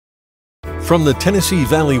From the Tennessee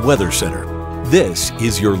Valley Weather Center, this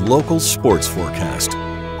is your local sports forecast.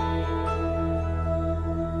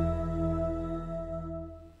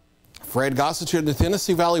 Fred Gossage at the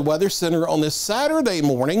Tennessee Valley Weather Center on this Saturday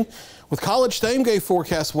morning with college game day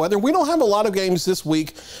forecast weather. We don't have a lot of games this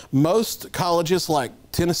week. Most colleges like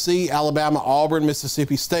Tennessee, Alabama, Auburn,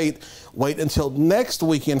 Mississippi State wait until next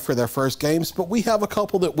weekend for their first games, but we have a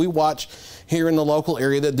couple that we watch here in the local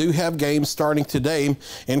area that do have games starting today,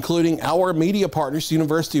 including our media partners,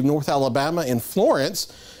 University of North Alabama in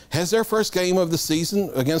Florence, has their first game of the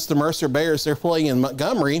season against the Mercer Bears. They're playing in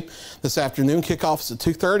Montgomery this afternoon. Kickoff is at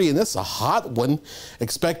 2:30, and it's a hot one.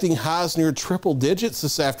 Expecting highs near triple digits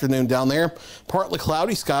this afternoon down there. Partly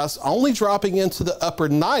cloudy skies, only dropping into the upper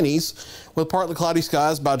 90s with partly cloudy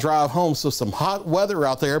skies by drive home. So some hot weather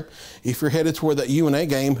out there if you're headed toward that UNA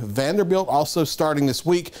game. Vanderbilt also starting this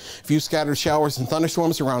week. A few scattered showers and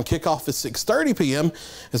thunderstorms around kickoff at 6:30 p.m.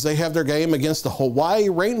 as they have their game against the Hawaii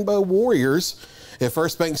Rainbow Warriors at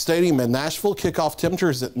First Bank Stadium in Nashville. Kickoff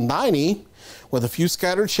temperatures at 90 with a few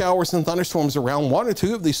scattered showers and thunderstorms around. One or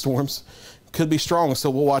two of these storms could be strong, so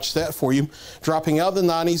we'll watch that for you. Dropping out of the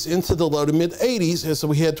 90s into the low to mid 80s as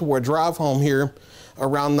we head toward drive home here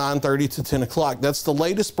around 9:30 to 10 o'clock. That's the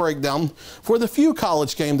latest breakdown for the few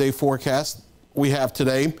college game day forecasts we have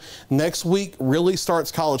today. Next week really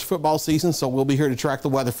starts college football season, so we'll be here to track the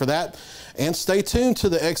weather for that. And stay tuned to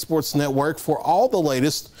the X Sports Network for all the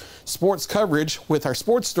latest sports coverage with our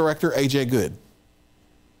sports director, AJ Good.